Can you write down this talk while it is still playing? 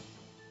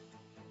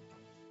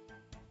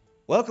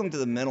Welcome to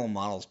the Mental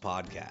Models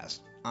Podcast.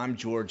 I'm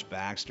George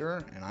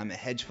Baxter, and I'm a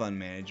hedge fund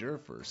manager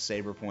for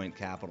Saberpoint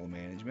Capital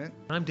Management.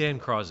 I'm Dan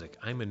Krozik.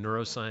 I'm a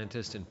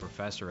neuroscientist and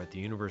professor at the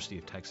University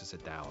of Texas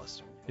at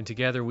Dallas. And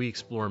together we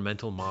explore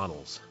mental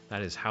models.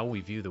 That is how we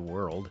view the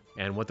world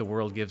and what the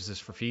world gives us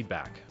for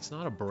feedback. It's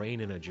not a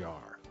brain in a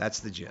jar. That's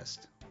the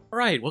gist. All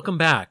right, welcome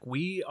back.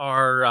 We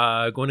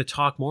are going to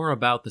talk more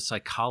about the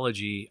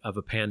psychology of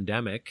a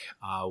pandemic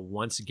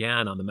once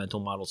again on the Mental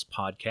Models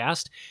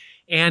Podcast.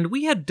 And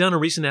we had done a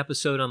recent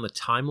episode on the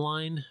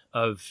timeline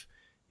of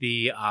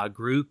the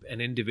group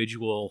and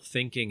individual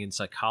thinking in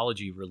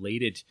psychology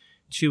related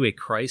to a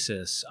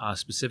crisis,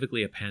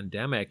 specifically a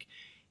pandemic.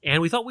 And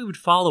we thought we would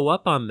follow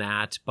up on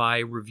that by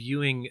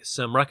reviewing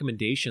some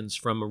recommendations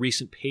from a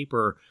recent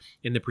paper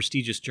in the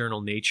prestigious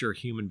journal Nature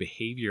Human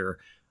Behavior.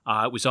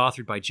 It was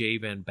authored by Jay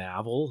Van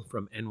Bavel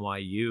from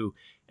NYU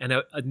and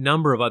a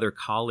number of other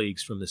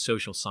colleagues from the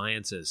social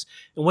sciences.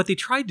 And what they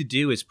tried to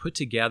do is put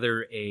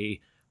together a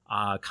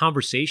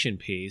conversation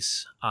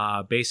piece,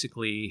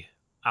 basically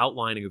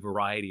outlining a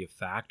variety of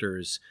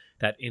factors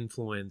that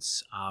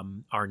influence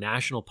our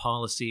national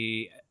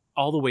policy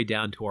all the way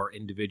down to our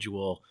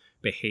individual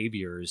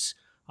behaviors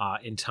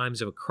in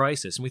times of a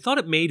crisis. And we thought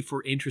it made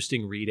for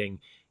interesting reading,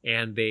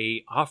 and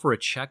they offer a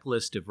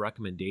checklist of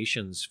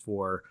recommendations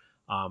for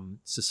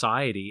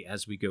society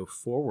as we go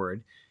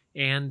forward.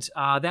 And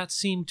that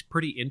seemed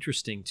pretty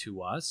interesting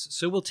to us.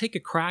 So we'll take a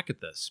crack at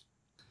this.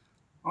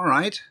 All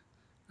right.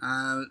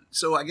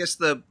 So I guess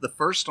the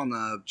first on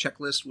the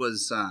checklist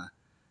was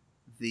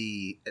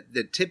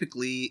that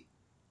typically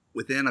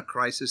within a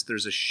crisis,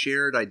 there's a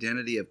shared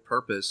identity of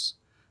purpose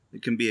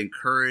that can be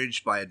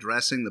encouraged by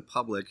addressing the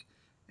public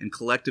in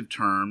collective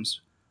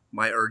terms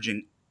by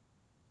urging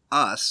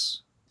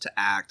us to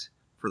act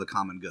for the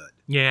common good.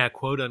 Yeah,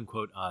 quote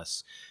unquote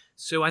us.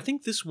 So I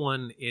think this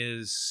one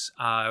is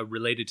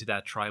related to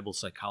that tribal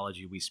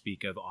psychology we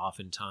speak of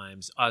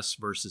oftentimes, us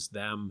versus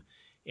them,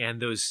 and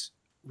those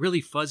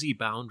really fuzzy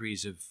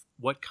boundaries of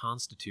what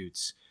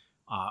constitutes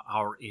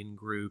our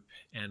in-group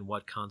and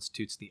what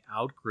constitutes the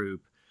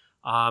out-group.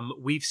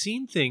 We've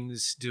seen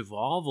things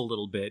devolve a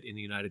little bit in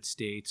the United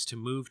States to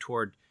move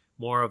toward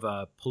more of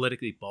a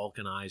politically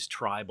balkanized,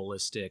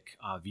 tribalistic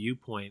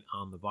viewpoint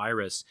on the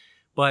virus.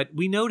 But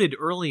we noted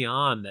early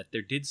on that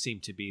there did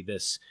seem to be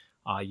this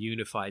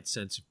unified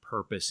sense of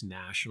purpose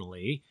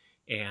nationally,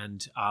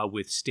 and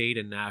with state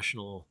and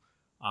national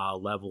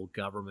level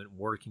government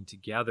working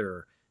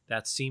together,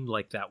 that seemed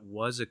like that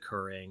was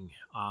occurring,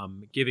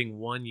 giving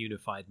one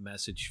unified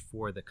message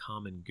for the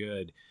common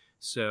good.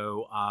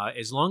 So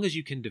as long as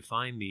you can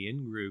define the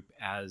in-group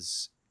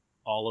as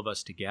all of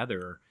us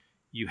together,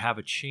 you have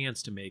a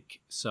chance to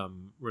make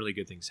some really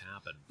good things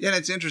happen. Yeah, and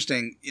it's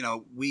interesting. You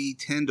know, we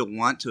tend to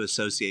want to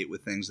associate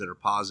with things that are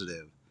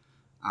positive.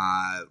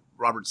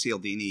 Robert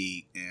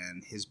Cialdini,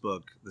 in his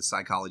book, The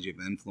Psychology of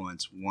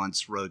Influence,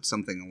 once wrote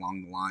something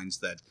along the lines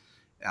that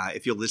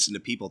if you listen to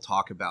people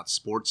talk about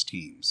sports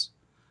teams,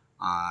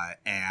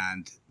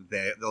 and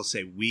they'll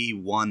say, we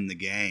won the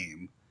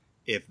game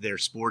if their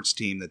sports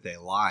team that they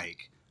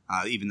like,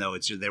 even though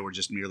they were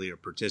just merely a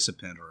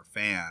participant or a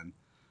fan,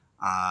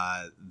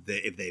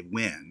 if they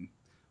win.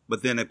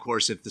 But then, of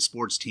course, if the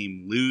sports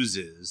team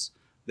loses,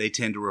 they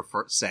tend to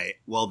say,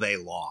 well, they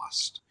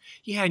lost.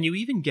 Yeah, and you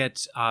even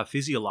get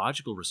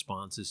physiological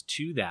responses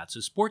to that.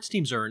 So sports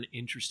teams are an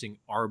interesting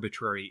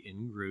arbitrary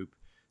in-group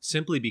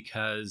simply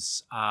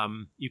because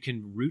you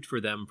can root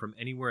for them from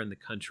anywhere in the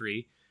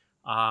country,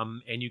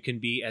 and you can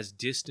be as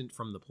distant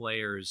from the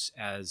players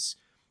as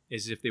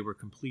if they were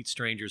complete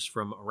strangers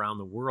from around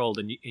the world,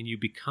 and you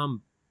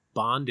become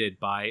bonded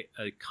by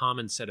a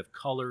common set of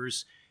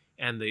colors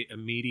and the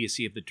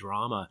immediacy of the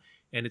drama.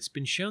 And it's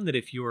been shown that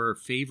if your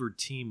favored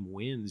team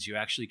wins, you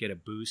actually get a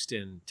boost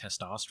in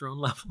testosterone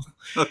level.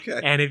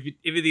 Okay. And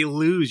if they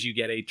lose, you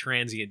get a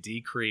transient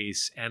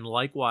decrease. And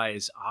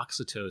likewise,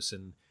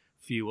 oxytocin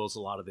fuels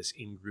a lot of this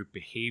in-group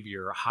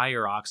behavior.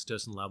 Higher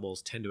oxytocin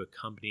levels tend to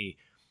accompany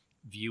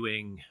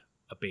viewing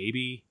a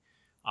baby,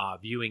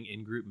 viewing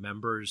in-group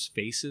members'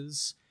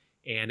 faces,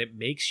 and it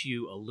makes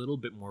you a little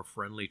bit more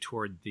friendly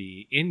toward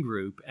the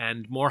in-group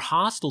and more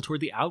hostile toward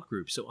the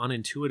out-group. So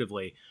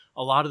unintuitively,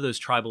 a lot of those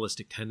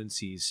tribalistic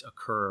tendencies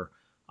occur,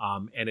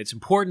 and it's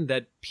important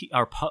that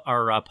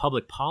our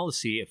public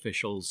policy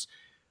officials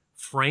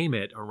frame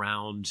it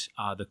around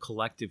the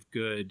collective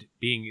good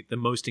being the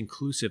most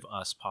inclusive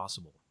us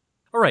possible.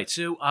 All right,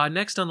 so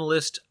next on the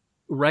list,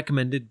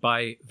 recommended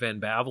by Van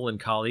Bavel and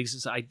colleagues,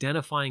 is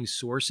identifying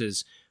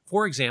sources,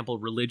 for example,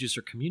 religious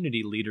or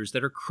community leaders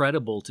that are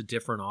credible to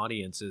different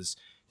audiences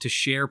to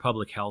share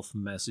public health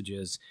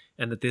messages,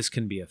 and that this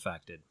can be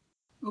affected.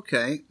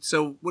 Okay,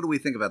 so what do we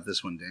think about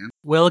this one, Dan?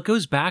 Well, it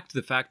goes back to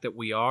the fact that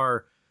we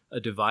are a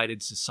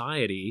divided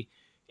society,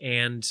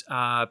 and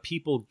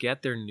people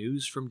get their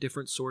news from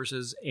different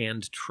sources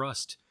and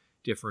trust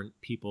different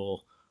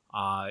people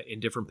in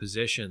different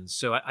positions.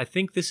 So I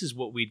think this is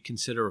what we'd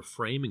consider a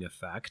framing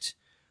effect,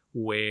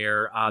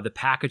 where the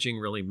packaging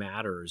really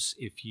matters.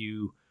 If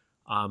you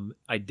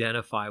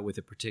identify with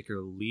a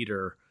particular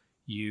leader,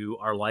 You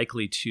are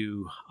likely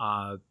to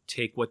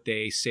take what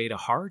they say to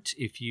heart.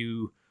 If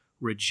you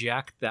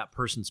reject that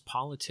person's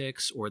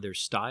politics or their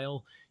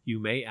style, you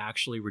may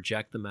actually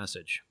reject the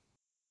message.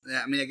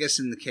 Yeah, I mean, I guess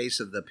in the case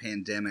of the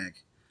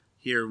pandemic,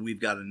 here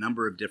we've got a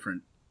number of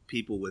different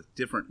people with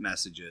different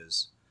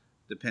messages,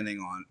 depending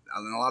on,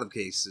 in a lot of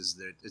cases,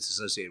 that it's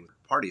associated with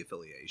party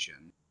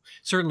affiliation.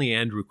 Certainly,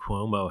 Andrew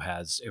Cuomo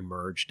has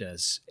emerged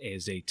as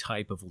a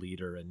type of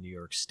leader in New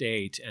York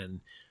State,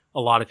 and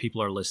a lot of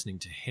people are listening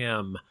to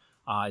him.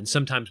 And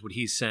sometimes what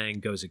he's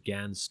saying goes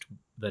against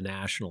the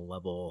national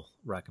level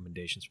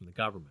recommendations from the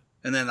government.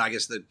 And then I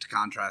guess to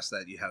contrast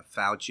that, you have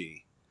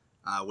Fauci,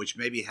 which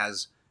maybe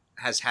has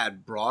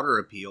had broader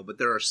appeal, but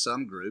there are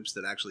some groups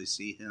that actually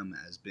see him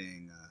as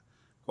being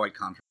quite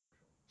controversial.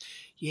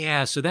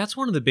 Yeah, so that's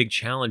one of the big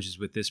challenges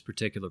with this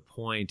particular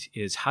point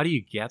is how do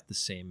you get the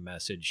same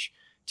message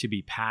to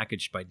be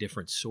packaged by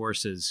different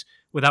sources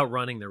without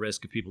running the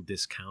risk of people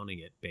discounting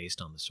it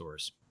based on the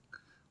source?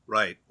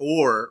 Right.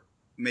 Or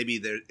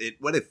maybe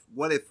what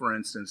if, for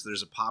instance,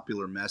 there's a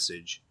popular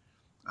message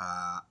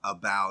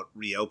about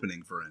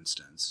reopening, for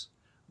instance,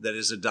 that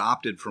is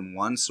adopted from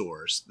one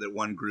source that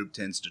one group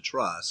tends to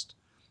trust,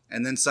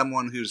 and then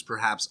someone who's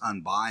perhaps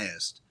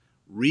unbiased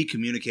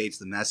recommunicates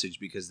the message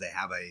because they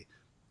have a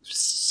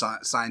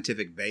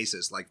scientific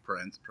basis, like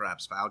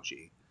perhaps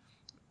Fauci,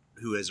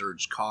 who has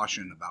urged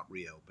caution about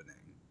reopening.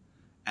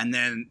 And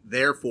then,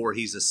 therefore,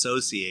 he's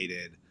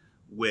associated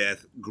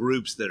with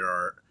groups that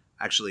are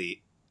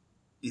actually,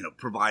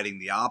 providing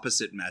the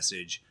opposite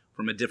message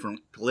from a different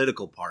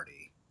political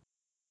party.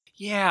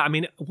 Yeah, I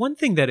mean, one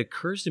thing that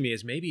occurs to me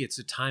is maybe it's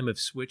a time of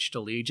switched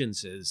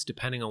allegiances,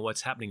 depending on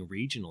what's happening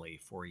regionally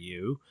for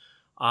you.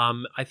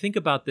 I think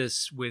about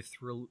this with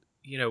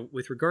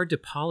regard to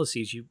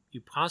policies.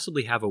 You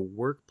possibly have a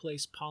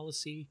workplace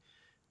policy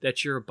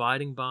that you're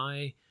abiding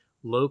by,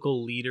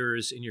 local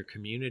leaders in your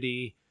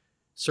community,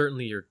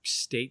 certainly your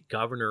state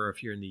governor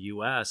if you're in the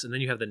U.S., and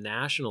then you have the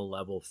national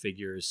level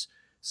figures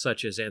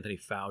such as Anthony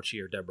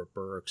Fauci or Deborah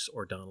Birx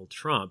or Donald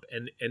Trump,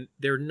 and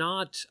they're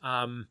not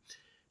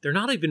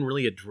even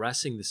really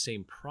addressing the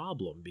same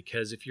problem,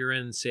 because if you're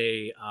in,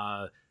 say,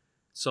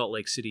 Salt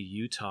Lake City,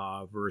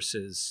 Utah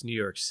versus New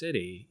York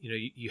City,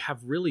 you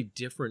have really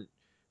different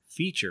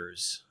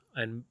features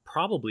and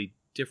probably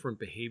different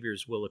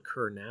behaviors will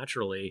occur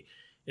naturally.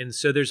 And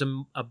so there's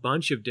a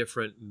bunch of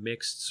different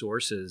mixed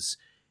sources.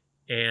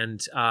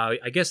 And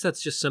I guess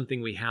that's just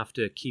something we have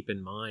to keep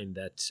in mind,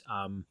 that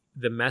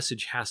the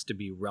message has to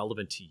be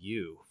relevant to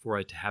you for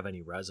it to have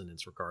any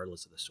resonance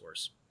regardless of the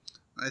source.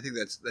 I think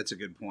that's a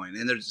good point.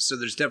 And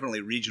there's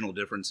definitely regional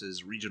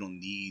differences, regional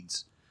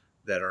needs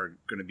that are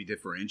going to be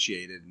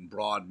differentiated, and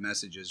broad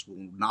messages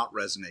will not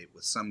resonate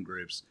with some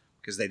groups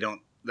because they're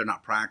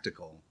not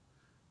practical.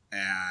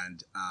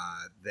 And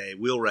they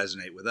will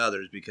resonate with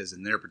others because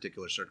in their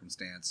particular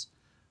circumstance,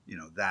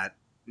 that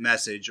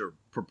message or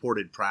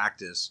purported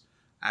practice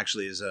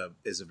actually is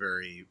a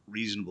very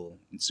reasonable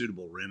and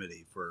suitable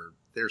remedy for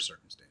their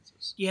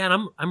circumstances. Yeah,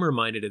 and I'm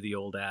reminded of the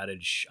old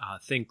adage,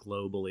 think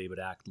globally but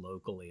act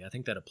locally. I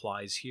think that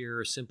applies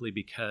here simply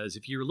because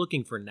if you're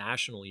looking for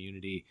national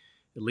unity,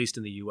 at least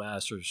in the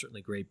U.S. or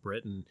certainly Great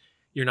Britain,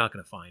 you're not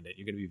going to find it.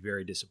 You're going to be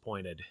very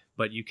disappointed.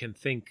 But you can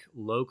think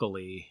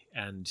locally,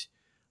 and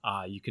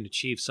you can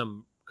achieve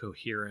some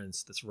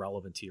coherence that's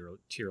relevant to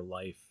your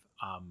life,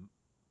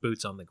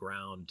 boots on the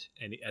ground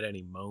at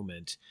any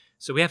moment.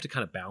 So we have to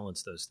kind of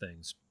balance those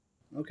things.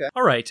 Okay.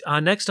 All right.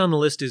 Next on the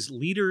list is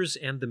leaders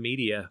and the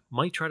media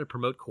might try to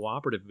promote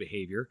cooperative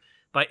behavior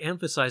by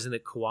emphasizing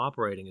that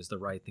cooperating is the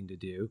right thing to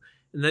do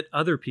and that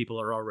other people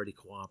are already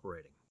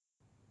cooperating.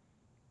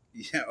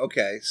 Yeah.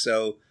 Okay.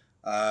 So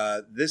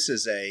this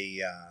is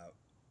the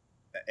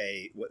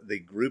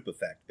group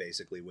effect,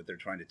 basically, what they're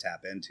trying to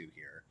tap into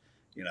here.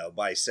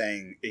 By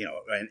saying,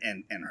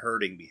 and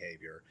herding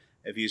behavior.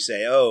 If you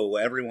say, oh,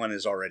 everyone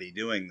is already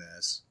doing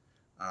this,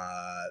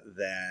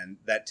 then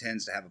that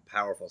tends to have a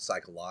powerful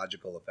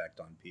psychological effect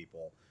on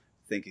people,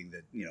 thinking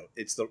that,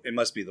 it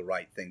must be the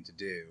right thing to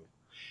do.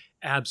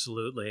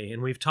 Absolutely.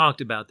 And we've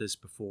talked about this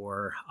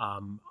before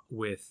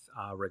with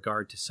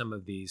regard to some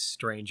of these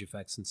strange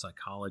effects in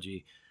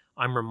psychology.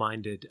 I'm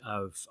reminded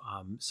of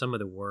some of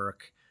the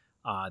work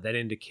that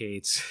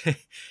indicates,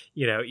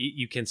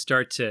 you can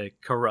start to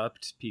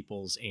corrupt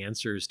people's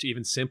answers to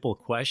even simple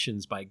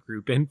questions by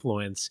group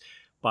influence.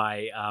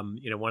 By,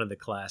 one of the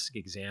classic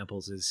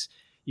examples is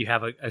you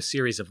have a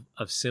series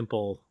of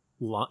simple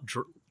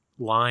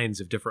lines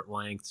of different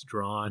lengths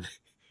drawn,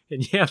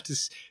 and you have to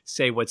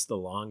say what's the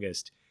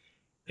longest.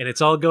 And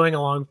it's all going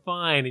along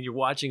fine, and you're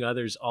watching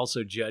others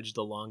also judge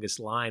the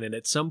longest line. And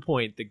at some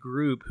point, the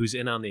group who's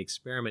in on the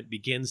experiment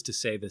begins to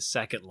say the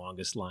second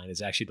longest line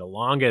is actually the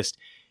longest.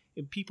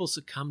 And people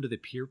succumb to the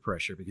peer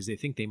pressure because they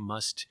think they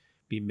must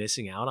be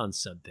missing out on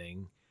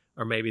something,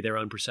 or maybe their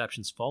own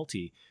perception's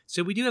faulty.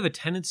 So we do have a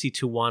tendency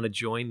to want to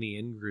join the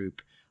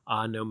in-group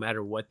no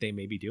matter what they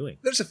may be doing.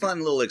 There's a fun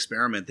little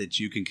experiment that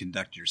you can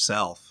conduct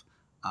yourself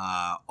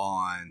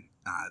on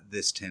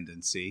this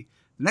tendency.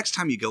 The next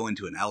time you go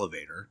into an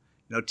elevator,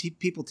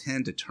 People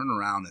tend to turn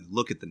around and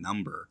look at the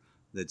number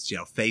that's,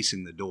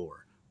 facing the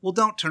door. Well,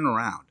 don't turn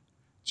around.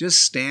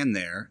 Just stand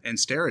there and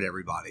stare at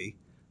everybody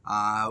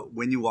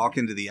when you walk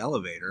into the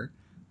elevator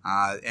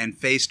and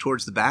face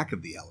towards the back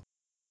of the elevator.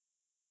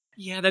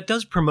 Yeah, that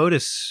does promote a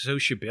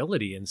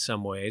sociability in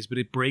some ways, but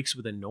it breaks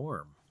with a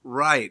norm.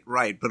 Right.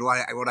 But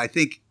what I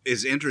think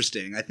is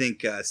interesting, I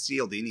think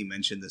Cialdini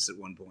mentioned this at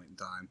one point in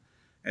time,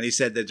 and he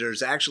said that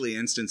there's actually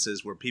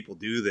instances where people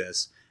do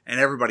this, and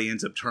everybody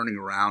ends up turning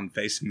around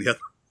facing the other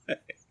way.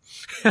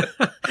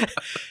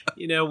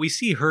 We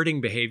see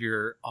herding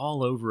behavior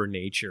all over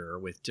nature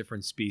with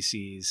different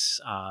species,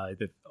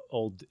 the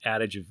old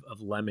adage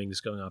of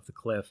lemmings going off the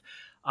cliff.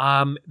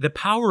 The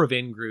power of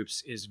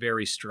in-groups is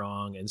very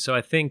strong. And so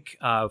I think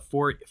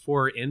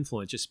for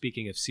influence, just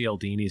speaking of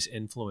Cialdini's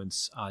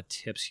influence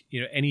tips,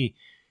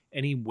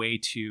 any way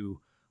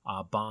to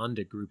bond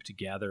a group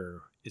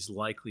together is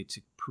likely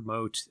to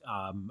promote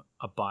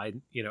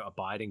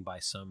abiding by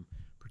some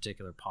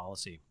particular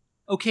policy.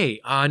 Okay,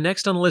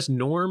 next on the list,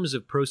 norms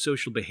of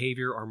pro-social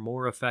behavior are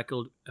more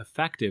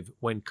effective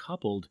when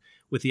coupled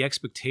with the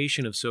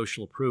expectation of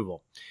social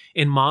approval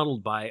and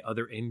modeled by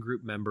other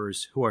in-group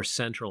members who are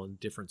central in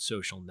different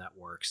social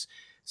networks.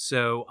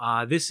 So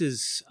this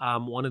is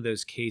one of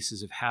those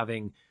cases of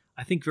having,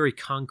 I think, very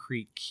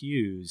concrete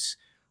cues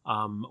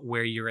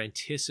where you're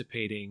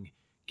anticipating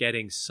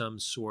getting some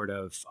sort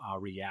of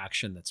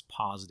reaction that's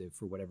positive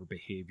for whatever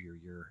behavior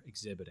you're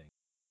exhibiting.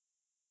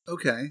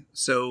 Okay,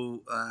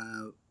 so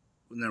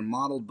when they're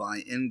modeled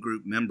by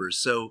in-group members.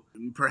 So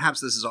perhaps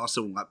this is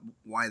also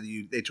why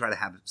they try to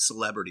have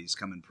celebrities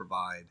come and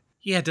provide.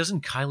 Yeah,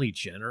 doesn't Kylie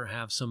Jenner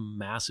have some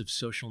massive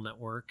social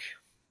network?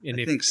 And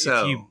I think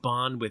so.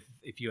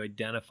 If you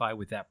identify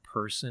with that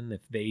person,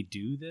 if they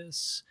do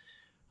this,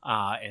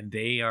 and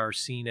they are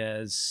seen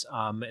as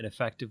an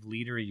effective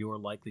leader, you're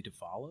likely to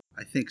follow?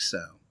 I think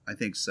so.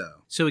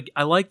 So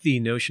I like the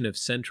notion of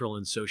central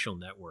and social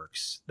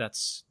networks.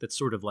 That's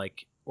sort of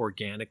like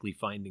organically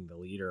finding the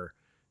leader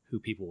who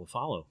people will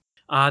follow.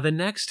 The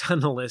next on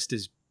the list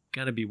is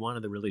going to be one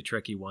of the really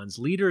tricky ones.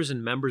 Leaders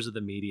and members of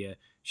the media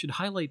should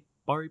highlight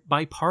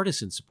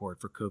bipartisan support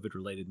for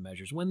COVID-related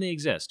measures when they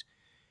exist.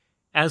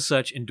 As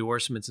such,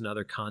 endorsements in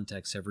other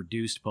contexts have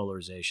reduced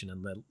polarization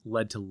and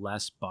led to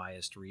less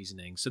biased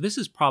reasoning. So this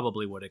is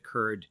probably what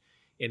occurred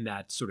in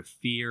that sort of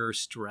fear,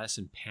 stress,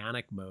 and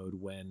panic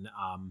mode when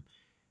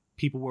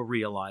people were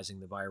realizing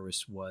the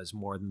virus was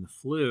more than the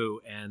flu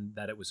and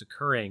that it was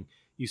occurring.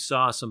 You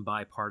saw some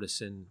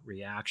bipartisan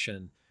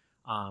reaction.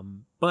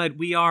 But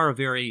we are a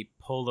very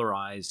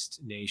polarized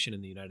nation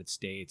in the United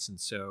States. And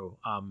so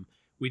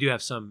we do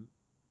have some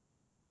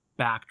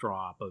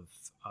backdrop of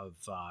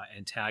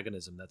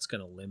antagonism that's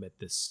going to limit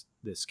this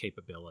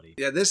capability.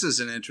 Yeah, this is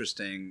an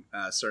interesting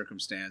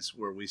circumstance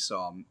where we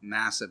saw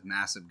massive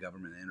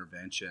government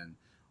intervention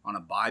on a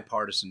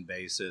bipartisan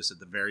basis at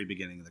the very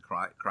beginning of the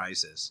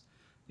crisis.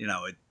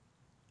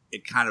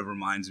 It kind of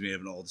reminds me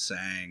of an old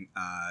saying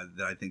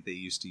that I think they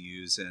used to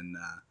use in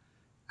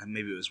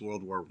maybe it was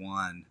World War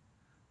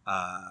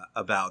I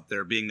about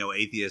there being no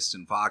atheists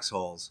in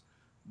foxholes.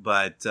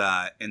 But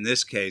in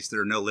this case,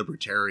 there are no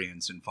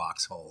libertarians in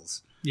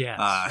foxholes.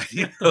 Yeah.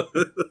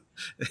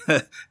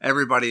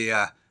 Everybody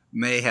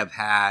may have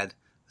had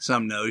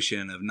some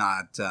notion of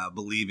not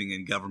believing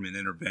in government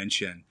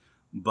intervention,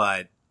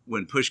 but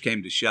when push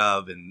came to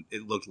shove and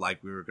it looked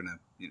like we were going to,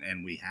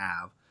 and we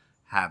have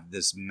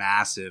this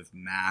massive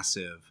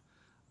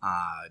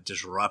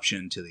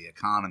disruption to the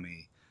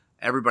economy,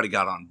 everybody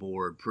got on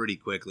board pretty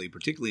quickly,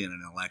 particularly in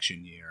an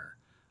election year,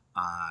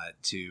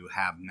 to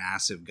have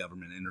massive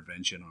government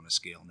intervention on a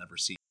scale never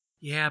seen.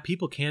 Yeah,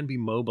 people can be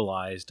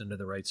mobilized under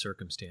the right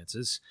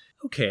circumstances.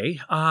 Okay,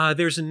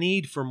 there's a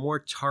need for more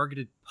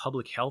targeted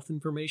public health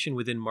information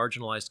within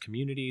marginalized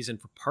communities and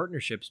for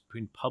partnerships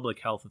between public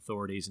health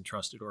authorities and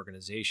trusted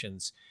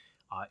organizations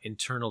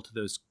internal to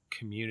those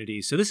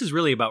communities. So this is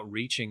really about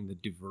reaching the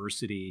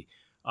diversity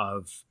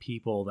of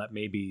people that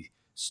may be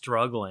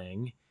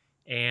struggling.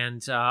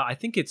 And I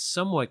think it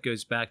somewhat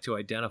goes back to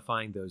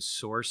identifying those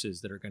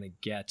sources that are going to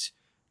get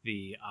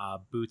the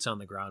boots on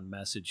the ground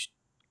message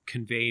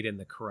conveyed in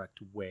the correct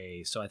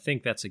way. So I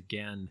think that's,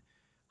 again,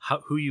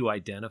 who you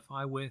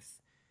identify with.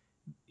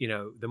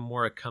 The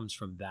more it comes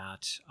from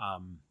that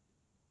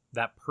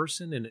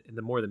person, and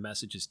the more the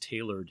message is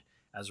tailored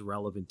as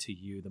relevant to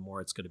you, the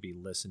more it's going to be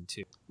listened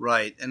to.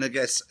 Right. And I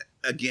guess,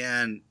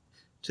 again,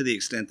 to the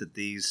extent that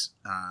these,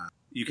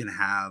 you can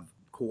have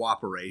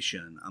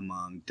cooperation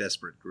among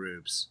desperate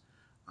groups,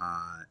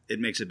 it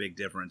makes a big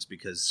difference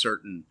because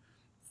certain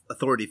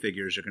authority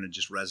figures are going to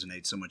just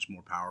resonate so much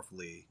more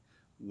powerfully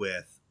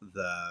with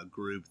the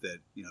group that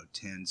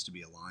tends to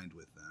be aligned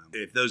with them.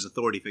 If those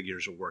authority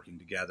figures are working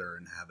together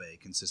and have a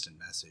consistent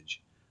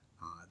message,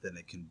 then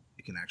it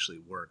can actually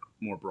work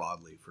more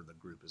broadly for the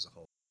group as a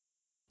whole.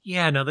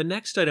 Yeah. Now the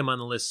next item on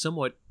the list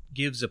somewhat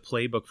gives a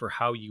playbook for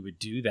how you would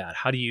do that.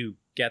 How do you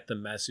get the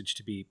message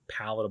to be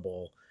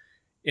palatable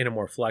in a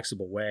more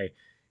flexible way?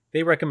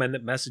 They recommend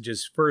that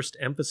messages first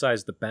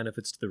emphasize the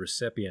benefits to the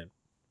recipient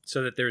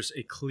so that there's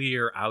a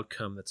clear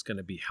outcome that's going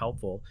to be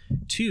helpful.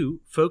 2,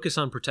 focus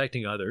on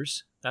protecting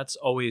others. That's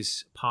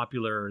always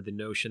popular, the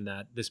notion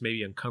that this may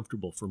be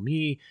uncomfortable for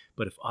me,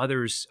 but if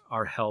others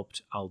are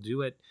helped, I'll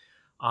do it.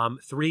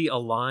 3,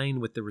 align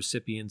with the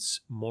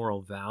recipient's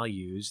moral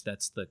values.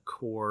 That's the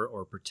core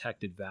or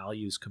protected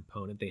values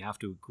component. They have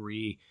to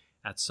agree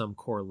at some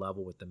core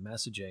level with the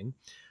messaging.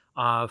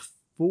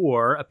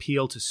 4,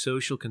 appeal to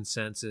social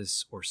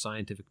consensus or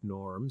scientific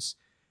norms.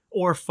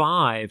 Or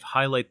 5,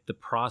 highlight the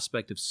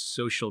prospect of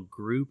social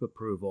group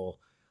approval,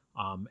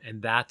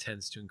 and that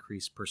tends to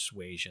increase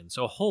persuasion.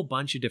 So a whole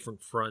bunch of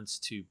different fronts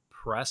to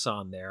press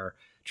on there,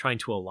 trying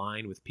to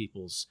align with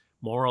people's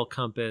moral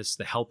compass,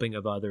 the helping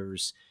of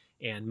others,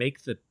 and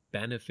make the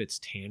benefits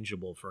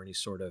tangible for any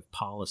sort of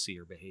policy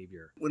or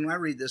behavior. When I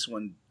read this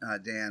one,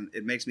 Dan,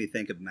 it makes me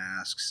think of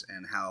masks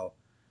and how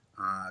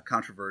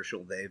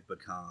controversial they've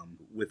become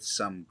with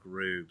some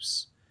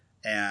groups,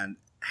 and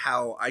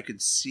how I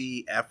could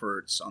see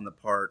efforts on the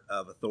part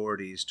of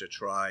authorities to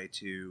try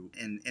to,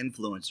 and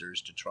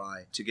influencers to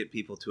try to get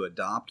people to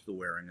adopt the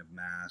wearing of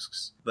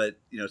masks. But,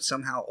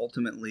 somehow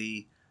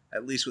ultimately,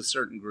 at least with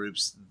certain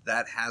groups,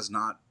 that has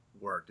not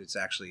worked. It's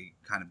actually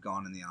kind of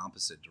gone in the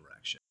opposite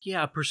direction.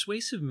 Yeah, a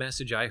persuasive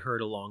message I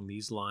heard along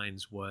these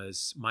lines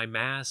was, my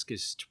mask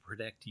is to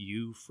protect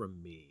you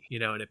from me.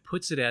 And it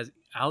puts it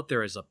out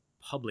there as a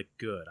public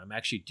good. I'm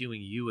actually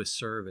doing you a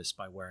service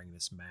by wearing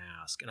this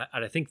mask. And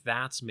I think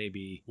that's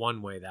maybe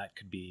one way that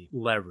could be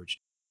leveraged.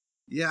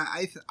 Yeah,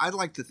 I'd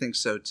like to think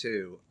so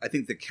too. I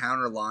think the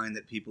counter line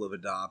that people have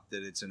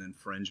adopted, it's an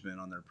infringement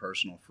on their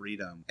personal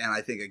freedom. And I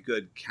think a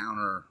good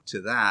counter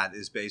to that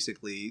is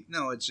basically,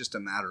 no, it's just a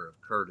matter of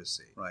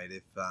courtesy, right?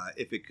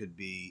 If it could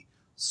be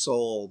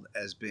sold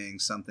as being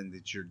something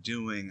that you're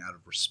doing out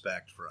of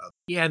respect for others.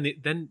 Yeah, and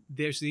then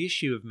there's the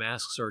issue of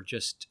masks are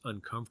just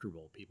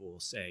uncomfortable, people will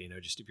say,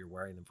 just if you're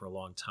wearing them for a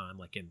long time,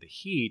 like in the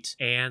heat.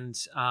 And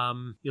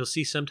you'll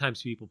see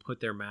sometimes people put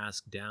their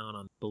mask down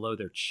on below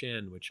their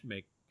chin, which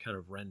kind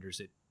of renders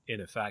it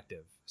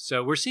ineffective.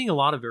 So we're seeing a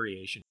lot of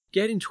variation.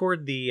 Getting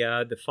toward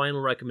the final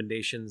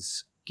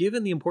recommendations,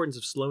 given the importance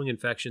of slowing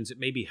infections, it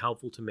may be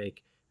helpful to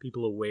make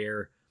people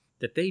aware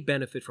that they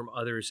benefit from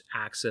others'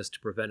 access to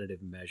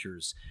preventative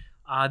measures.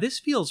 This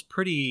feels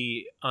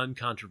pretty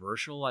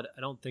uncontroversial. I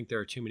don't think there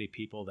are too many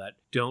people that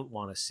don't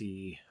want to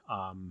see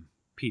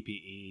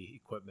PPE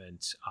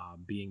equipment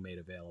being made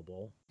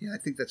available. Yeah, I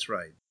think that's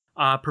right.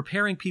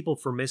 Preparing people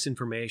for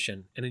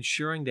misinformation and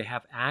ensuring they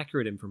have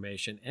accurate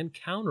information and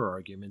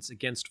counter-arguments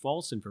against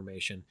false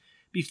information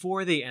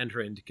before they enter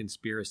into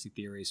conspiracy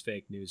theories,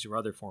 fake news, or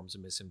other forms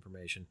of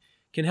misinformation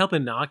can help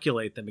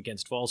inoculate them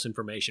against false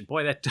information.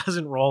 Boy, that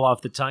doesn't roll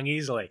off the tongue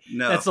easily.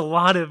 No. That's a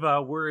lot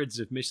of words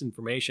of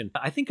misinformation.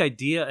 I think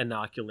idea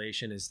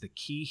inoculation is the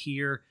key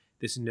here.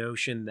 This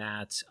notion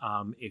that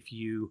if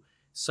you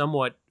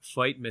somewhat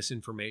fight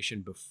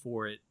misinformation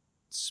before it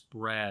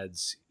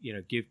spreads,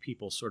 give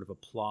people sort of a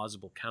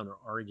plausible counter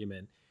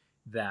argument,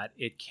 that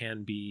it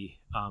can be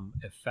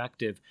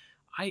effective.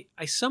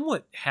 I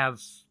somewhat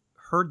have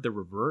heard the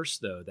reverse,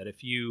 though, that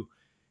if you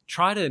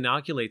try to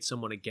inoculate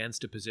someone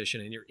against a position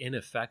and you're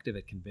ineffective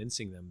at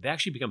convincing them, they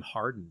actually become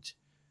hardened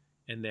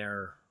in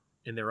their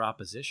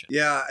opposition.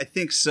 Yeah, I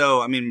think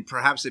so. I mean,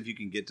 perhaps if you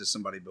can get to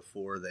somebody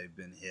before they've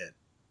been hit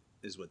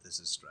is what this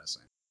is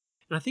stressing.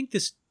 And I think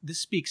this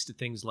speaks to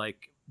things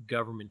like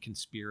government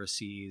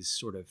conspiracies,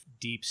 sort of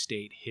deep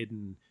state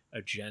hidden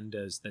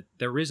agendas that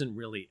there isn't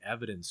really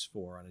evidence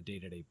for on a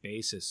day-to-day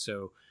basis.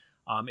 So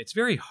it's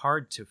very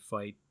hard to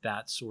fight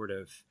that sort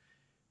of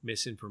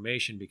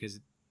misinformation because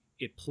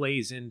it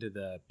plays into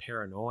the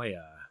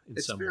paranoia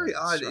in some ways. It's very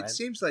odd. Right? It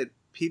seems like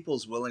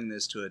people's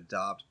willingness to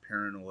adopt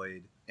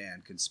paranoid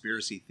and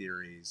conspiracy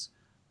theories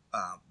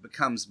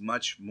becomes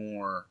much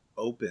more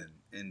open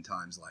in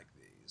times like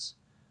these.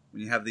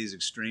 When you have these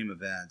extreme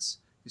events,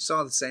 you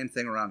saw the same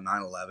thing around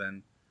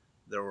 9/11.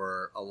 There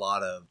were a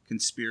lot of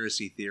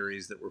conspiracy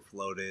theories that were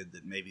floated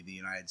that maybe the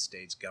United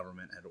States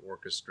government had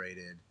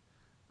orchestrated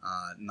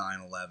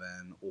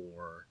 9/11,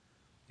 or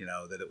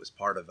that it was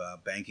part of a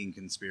banking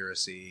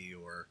conspiracy,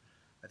 or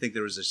I think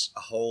there was a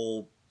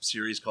whole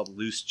series called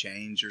Loose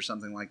Change or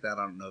something like that.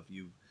 I don't know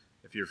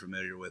if you're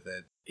familiar with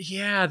it.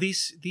 Yeah,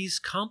 these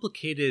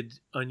complicated,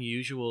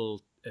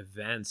 unusual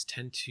events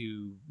tend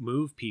to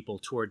move people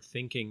toward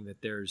thinking that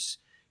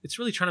it's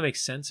really trying to make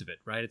sense of it,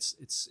 right?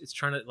 It's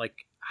trying to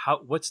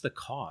what's the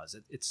cause?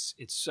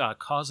 It's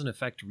cause and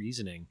effect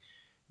reasoning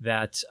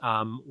that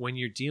when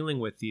you're dealing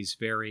with these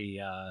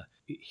very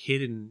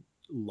hidden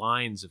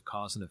lines of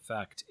cause and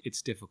effect,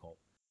 it's difficult.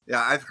 Yeah,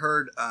 I've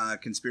heard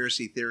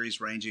conspiracy theories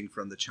ranging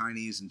from the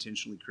Chinese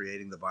intentionally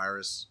creating the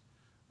virus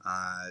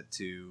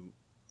to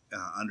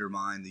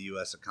undermine the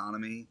U.S.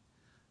 economy,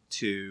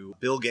 to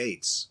Bill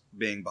Gates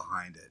being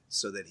behind it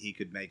so that he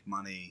could make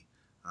money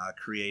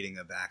creating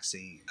a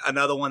vaccine.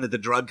 Another one that the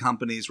drug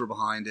companies were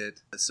behind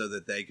it so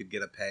that they could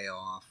get a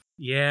payoff.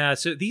 Yeah,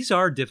 so these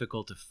are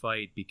difficult to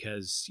fight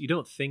because you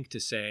don't think to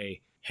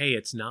say, hey,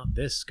 it's not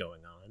this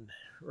going on,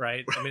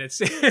 right? I mean,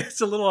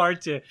 it's a little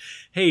hard to,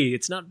 hey,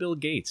 it's not Bill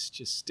Gates,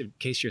 just in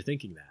case you're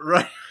thinking that.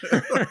 Right.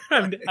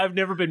 I've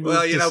never been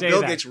moved to say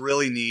Bill that. Gates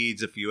really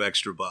needs a few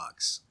extra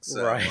bucks.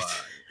 So, Right.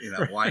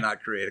 Why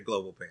not create a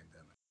global pandemic?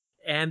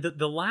 And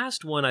the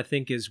last one, I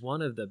think, is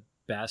one of the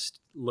best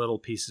little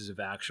pieces of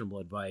actionable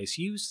advice.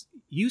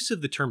 Use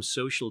of the term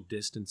social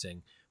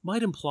distancing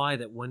might imply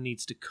that one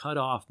needs to cut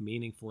off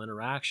meaningful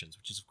interactions,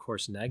 which is, of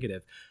course,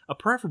 negative. A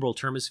preferable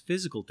term is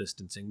physical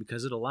distancing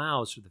because it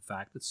allows for the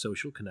fact that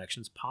social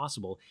connection is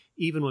possible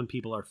even when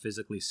people are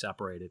physically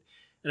separated.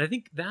 And I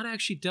think that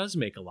actually does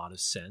make a lot of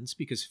sense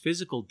because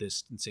physical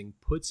distancing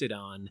puts it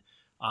on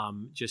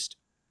just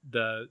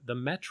the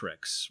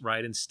metrics,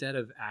 right? Instead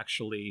of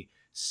actually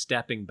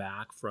stepping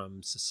back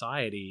from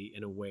society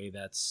in a way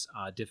that's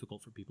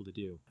difficult for people to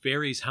do.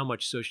 Varies how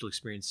much social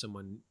experience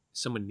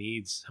someone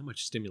needs, how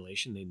much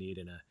stimulation they need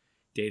in a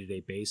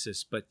day-to-day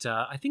basis. But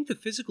I think the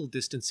physical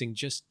distancing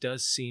just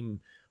does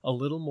seem a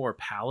little more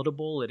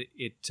palatable.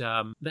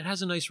 That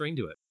has a nice ring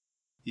to it.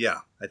 Yeah,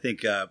 I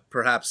think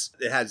perhaps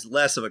it has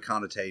less of a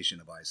connotation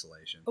of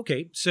isolation.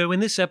 Okay, so in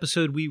this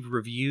episode, we've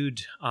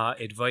reviewed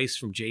advice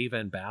from Jay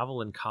Van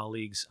Bavel and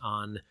colleagues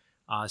on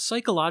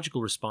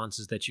psychological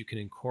responses that you can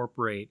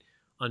incorporate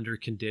under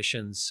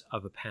conditions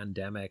of a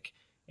pandemic,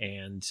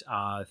 and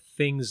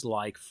things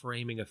like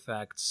framing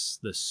effects,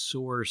 the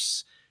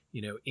source,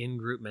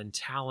 in-group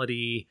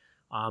mentality.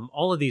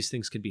 All of these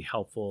things can be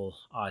helpful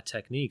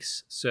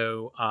techniques.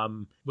 So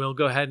we'll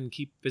go ahead and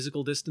keep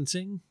physical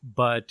distancing,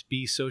 but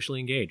be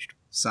socially engaged.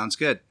 Sounds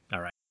good.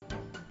 All right.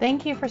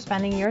 Thank you for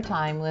spending your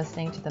time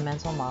listening to the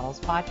Mental Models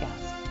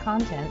Podcast.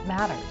 Content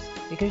matters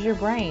because your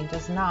brain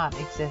does not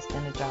exist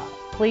in a jar.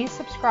 Please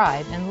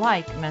subscribe and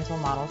like Mental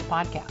Models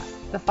Podcast.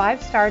 The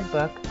 5-starred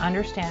book,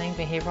 Understanding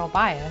Behavioral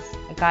Bias,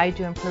 A Guide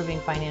to Improving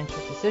Financial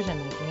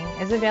Decision-Making,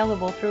 is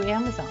available through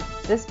Amazon.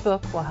 This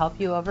book will help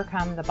you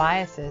overcome the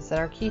biases that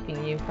are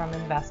keeping you from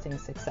investing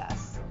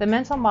success. The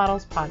Mental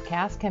Models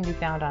Podcast can be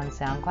found on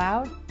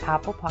SoundCloud,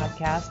 Apple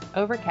Podcast,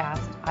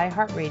 Overcast,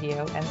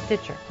 iHeartRadio, and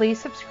Stitcher. Please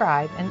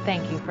subscribe and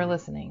thank you for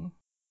listening.